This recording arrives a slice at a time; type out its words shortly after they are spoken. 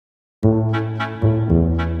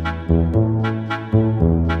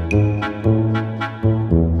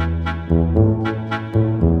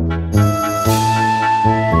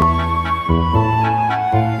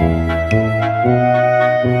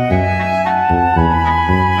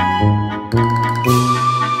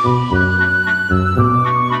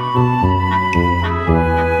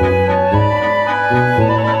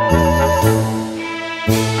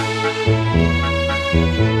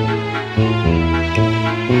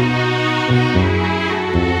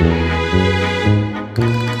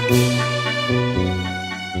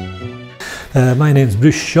My name's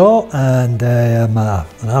Bruce Shaw and I'm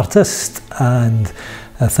an artist, and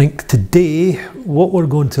I think today what we're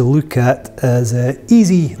going to look at is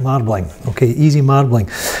easy marbling. Okay, easy marbling.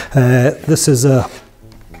 This is a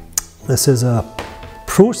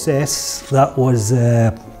process that was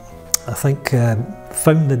I think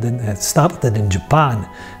started in Japan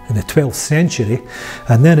in the 12th century,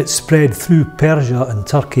 and then it spread through Persia and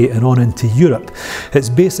Turkey and on into Europe. It's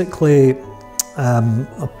basically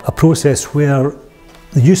a process where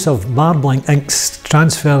the use of marbling inks,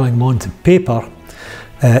 transferring them onto paper,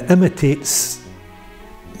 imitates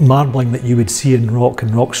marbling that you would see in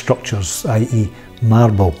rock structures, i.e.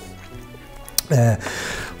 marble.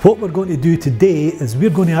 What we're going to do today is we're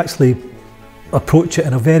going to actually approach it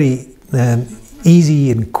in a very easy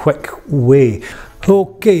and quick way.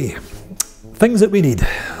 Okay, things that we need.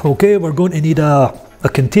 Okay, we're going to need a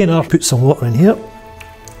container, put some water in here.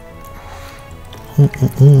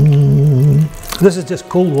 This is just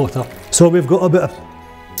cold water. So we've got about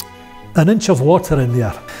an inch of water in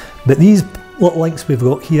there. But these little inks we've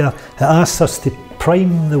got here, it asks us to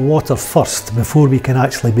prime the water first before we can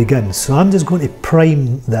actually begin. So I'm just going to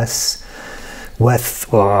prime this with,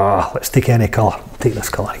 let's take any colour. Take this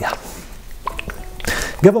colour here.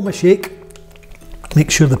 Give them a shake.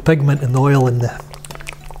 Make sure the pigment and the oil in the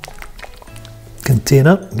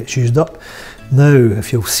container gets used up. Now,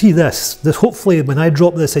 if you'll see this hopefully when I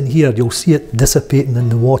drop this in here, you'll see it dissipating in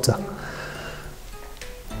the water.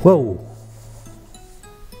 Whoa.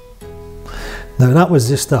 Now that was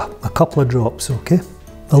just a couple of drops, okay?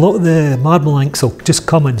 A lot of the marble inks will just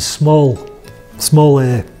come in small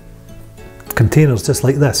containers just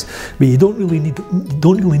like this, but you don't really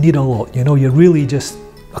need a lot, you know, you're really just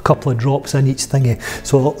a couple of drops in each thingy.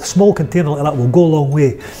 So a small container like that will go a long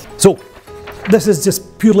way. So this is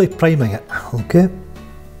just purely priming it, okay?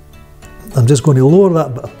 I'm just going to lower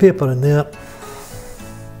that bit of paper in there.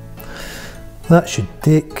 That should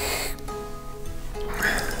take,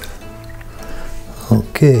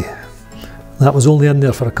 okay, that was only in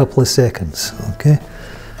there for a couple of seconds, okay?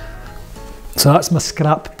 So that's my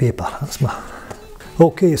scrap paper, that's my,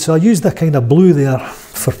 okay, so I used that kind of blue there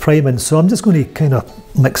for priming, so I'm just going to kind of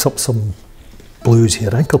mix up some blues here.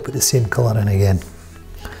 I think I'll put the same colour in again.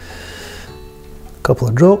 A couple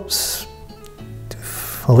of drops.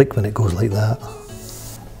 I like when it goes like that.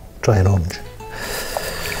 Try an orange.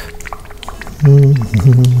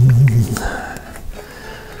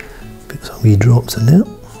 Put some wee drops in there.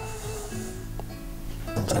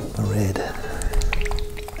 A red.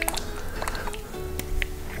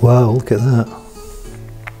 Wow, look at that.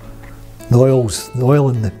 The oil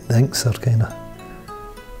and the inks are kind of.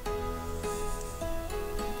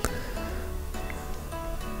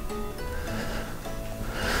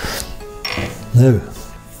 Now,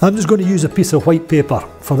 I'm just going to use a piece of white paper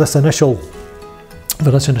for this initial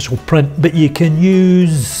print, but you can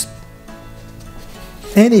use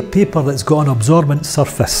any paper that's got an absorbent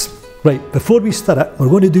surface. Right, before we stir it, we're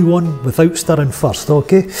going to do one without stirring first,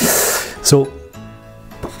 okay? So,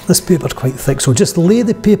 this paper's quite thick, so just lay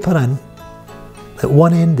the paper in at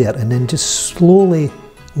one end there and then just slowly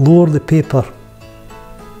lower the paper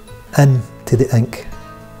into the ink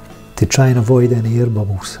to try and avoid any air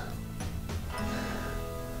bubbles.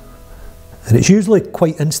 And it's usually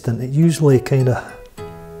quite instant, it usually kind of,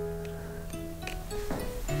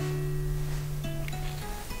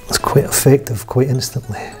 it's quite effective quite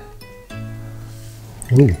instantly.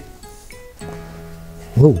 Whoa.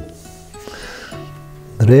 Whoa.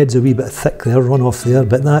 The red's a wee bit thick there, run off there,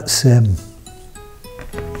 but that's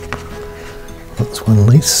one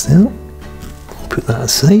nice there. I'll put that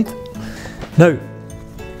aside. Now,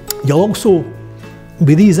 you'll also,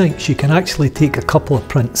 with these inks, you can actually take a couple of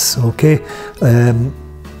prints, okay,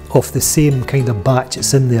 of the same kind of batch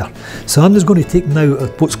that's in there. So I'm just going to take now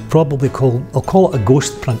what's probably called, I'll call it a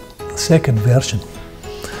ghost print, the second version.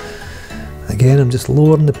 Again, I'm just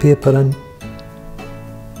lowering the paper in.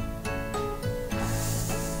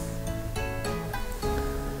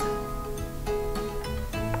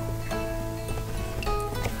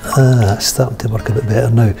 It's starting to work a bit better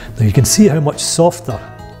now. Now you can see how much softer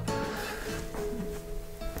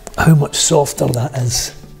that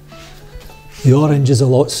is. The orange is a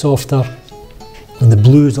lot softer and the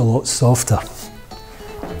blue is a lot softer.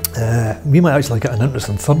 We might actually get an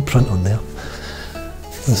interesting third print on there.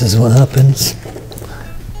 This is what happens.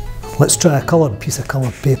 Let's try a coloured piece of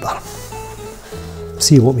coloured paper.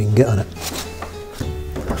 See what we can get on it.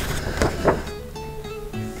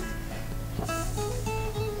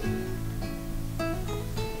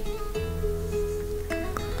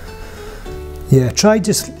 Yeah, try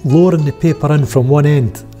just lowering the paper in from one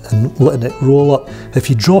end and letting it roll up. If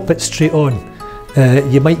you drop it straight on,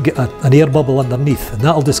 you might get an air bubble underneath, and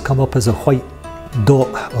that'll just come up as a white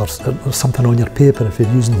dot or something on your paper if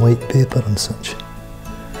you're using white paper and such.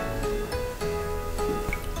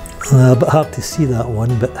 A bit hard to see that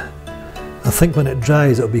one, but I think when it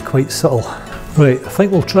dries it'll be quite subtle. Right, I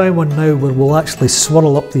think we'll try one now where we'll actually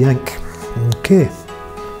swirl up the ink. Okay,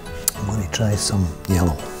 I'm going to try some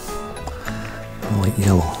yellow. I like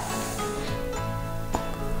yellow.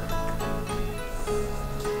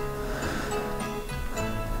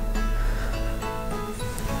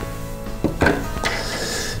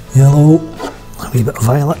 Yellow, a wee bit of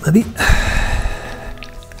violet maybe.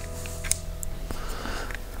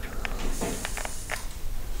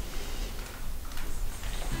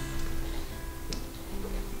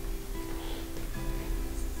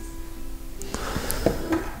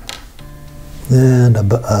 And a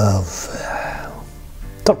bit of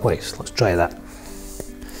turquoise, let's try that.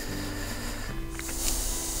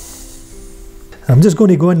 I'm just going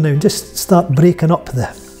to go in now and just start breaking up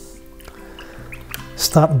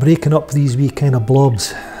these wee kind of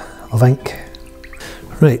blobs of ink.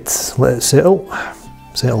 Right, let it settle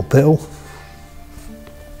petal.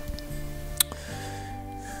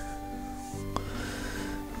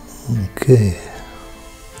 Okay.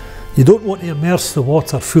 You don't want to immerse the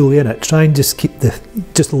water fully in it. Try and just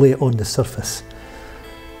lay it on the surface.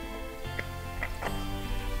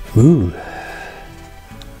 Ooh.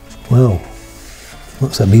 Well,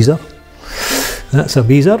 that's a beezer. That's a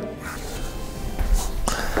beezer.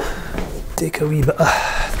 Take a wee bit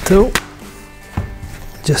of tool.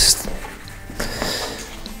 Just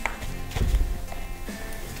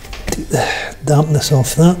take the dampness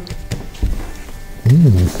off that.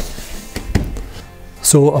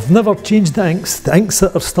 So I've never changed the inks. The inks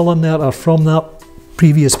that are still in there are from that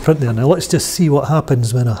previous print there. Now let's just see what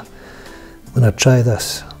happens when I try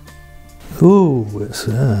this. Ooh, it's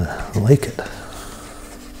I like it.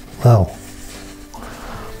 Wow.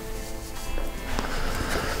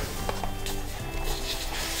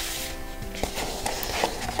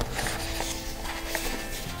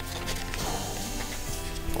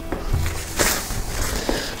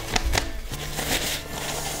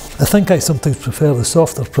 I think I sometimes prefer the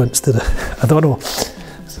softer prints to the, I don't know,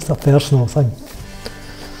 it's just a personal thing.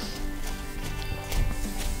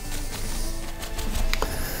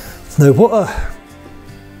 Now what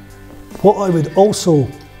I would also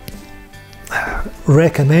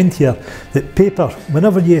recommend here, that paper,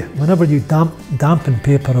 whenever you dampen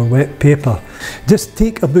paper or wet paper, just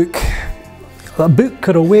take a book or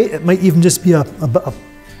a weight. It might even just be a bit of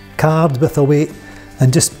card with a weight,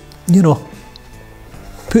 and just, you know,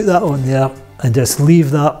 put that on there and just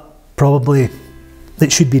leave that. Probably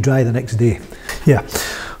it should be dry the next day. Yeah.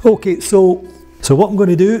 Okay, so what I'm going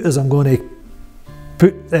to do is I'm going to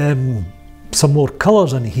put some more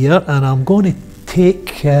colours in here, and I'm going to take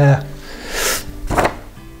here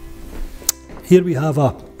we have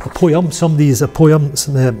a poem. Somebody's a poem, it's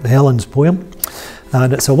Helen's poem,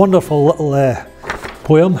 and it's a wonderful little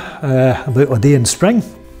poem about a day in spring.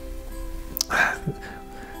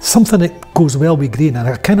 Something that goes well with green, and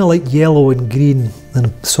I kind of like yellow and green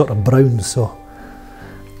and sort of brown, so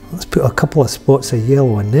let's put a couple of spots of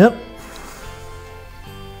yellow in there.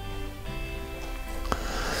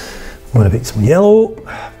 I'm going to put some yellow,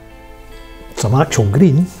 some actual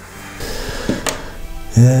green.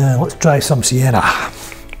 Let's try some sienna.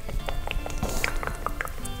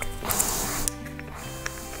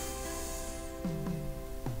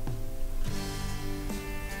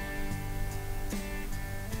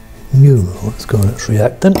 Let's go, it's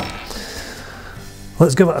reacting.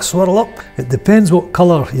 Let's give it a swirl up. It depends what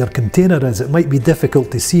colour your container is. It might be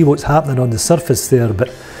difficult to see what's happening on the surface there,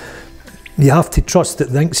 but you have to trust that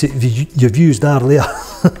the inks that you've used are there.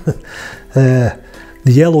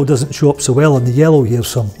 The yellow doesn't show up so well in the yellow here,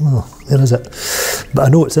 so there is it. But I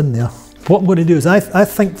know it's in there. What I'm going to do is I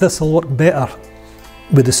think this will work better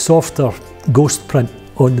with the softer ghost print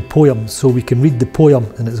on the poem, so we can read the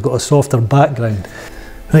poem and it's got a softer background.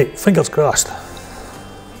 Right, fingers crossed.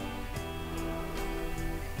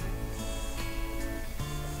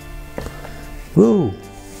 Whoa.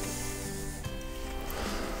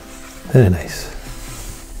 Very nice.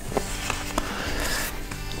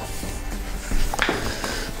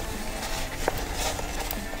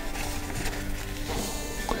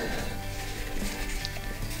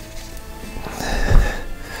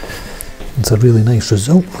 It's a really nice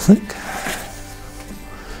result, I think.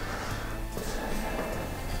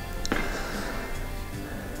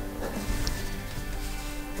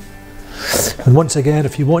 And once again,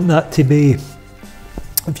 if you want that to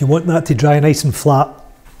dry nice and flat,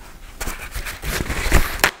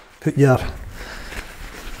 put your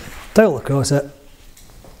tile across it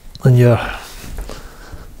and your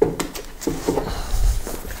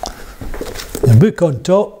book on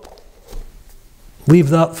top, leave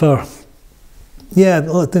that for, yeah,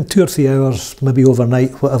 2 or 3 hours, maybe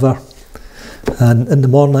overnight, whatever, and in the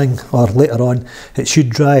morning or later on it should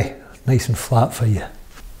dry nice and flat for you.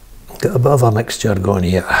 Got a bit of a mixture going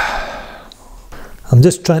here. I'm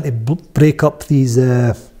just trying to break up these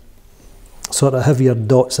sort of heavier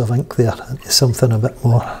dots of ink there into something a bit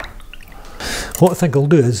more. What I think I'll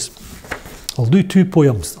do is, I'll do 2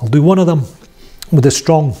 poems. I'll do one of them with the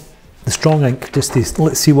strong ink, just to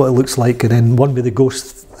let's see what it looks like, and then one with the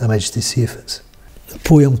ghost image to see if it's, the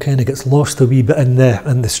poem kind of gets lost a wee bit in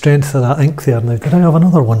the strength of that ink there. Now, did I have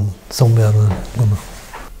another one somewhere? I don't know.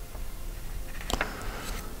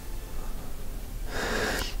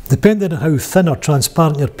 Depending on how thin or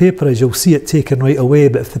transparent your paper is, you'll see it taken right away,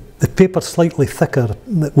 but if the paper's slightly thicker,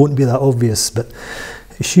 it won't be that obvious, but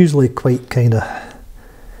it's usually quite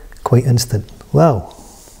instant. Wow,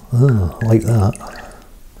 oh, I like that.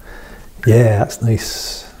 Yeah, that's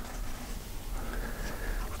nice.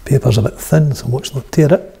 Paper's a bit thin, so watch not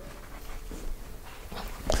tear it.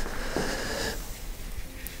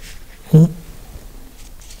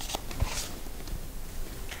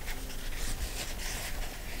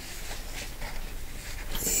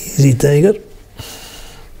 Easy, tiger.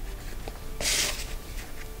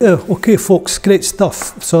 Okay, folks, great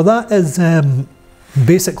stuff. So that is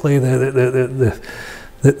basically the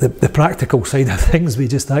practical side of things. We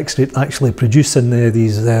just actually producing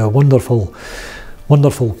these wonderful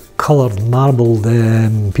coloured marbled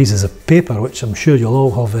pieces of paper, which I'm sure you'll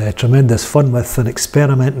all have tremendous fun with and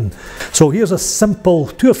experimenting. So here's a simple,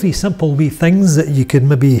 2 or 3 simple wee things that you could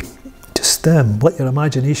maybe just let your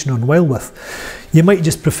imagination run wild with. You might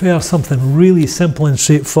just prefer something really simple and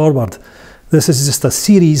straightforward. This is just a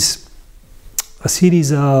series of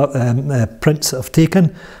prints that I've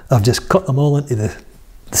taken. I've just cut them all into the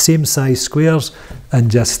same size squares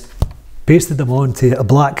and just pasted them onto a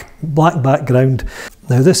black background.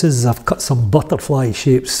 Now this is, I've cut some butterfly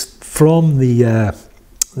shapes from the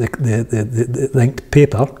inked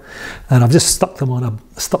paper, and I've just stuck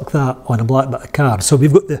that on a black bit of card. So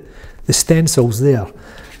we've got the stencils there.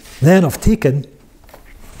 Then I've taken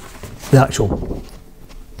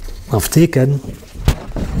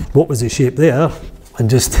what was the shape there and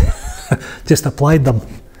just applied them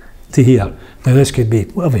to here. Now this could be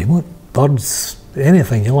whatever you want, birds,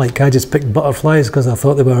 anything you like. I just picked butterflies because I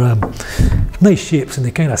thought they were nice shapes, and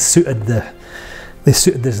they kind of suited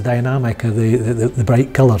this dynamic of the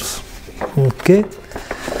bright colours. Okay,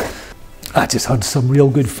 I just had some real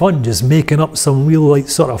good fun just making up some real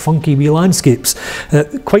sort of funky wee landscapes.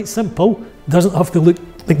 Quite simple, doesn't have to look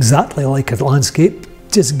exactly like a landscape,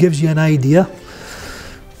 just gives you an idea,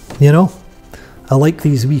 you know. I like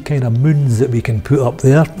these wee kind of moons that we can put up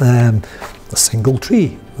there. A single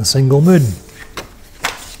tree, a single moon,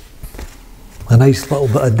 a nice little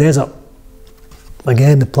bit of desert,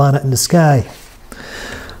 again the planet in the sky.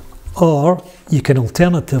 Or you can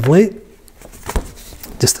alternatively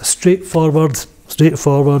just a straightforward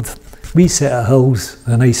wee set of hills,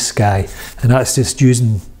 a nice sky, and that's just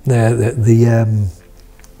using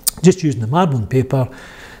just using the marbling paper,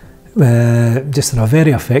 just in a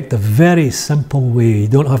very effective, very simple way. You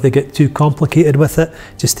don't have to get too complicated with it,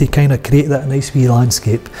 just to kind of create that nice wee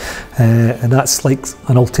landscape, and that's like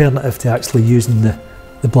an alternative to actually using the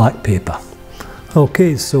black paper.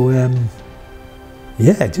 Okay, so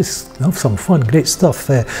yeah, just have some fun, great stuff.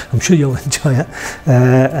 I'm sure you'll enjoy it,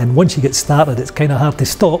 and once you get started it's kind of hard to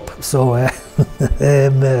stop, so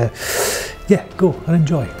yeah, go and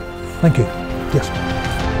enjoy. Thank you. Yes.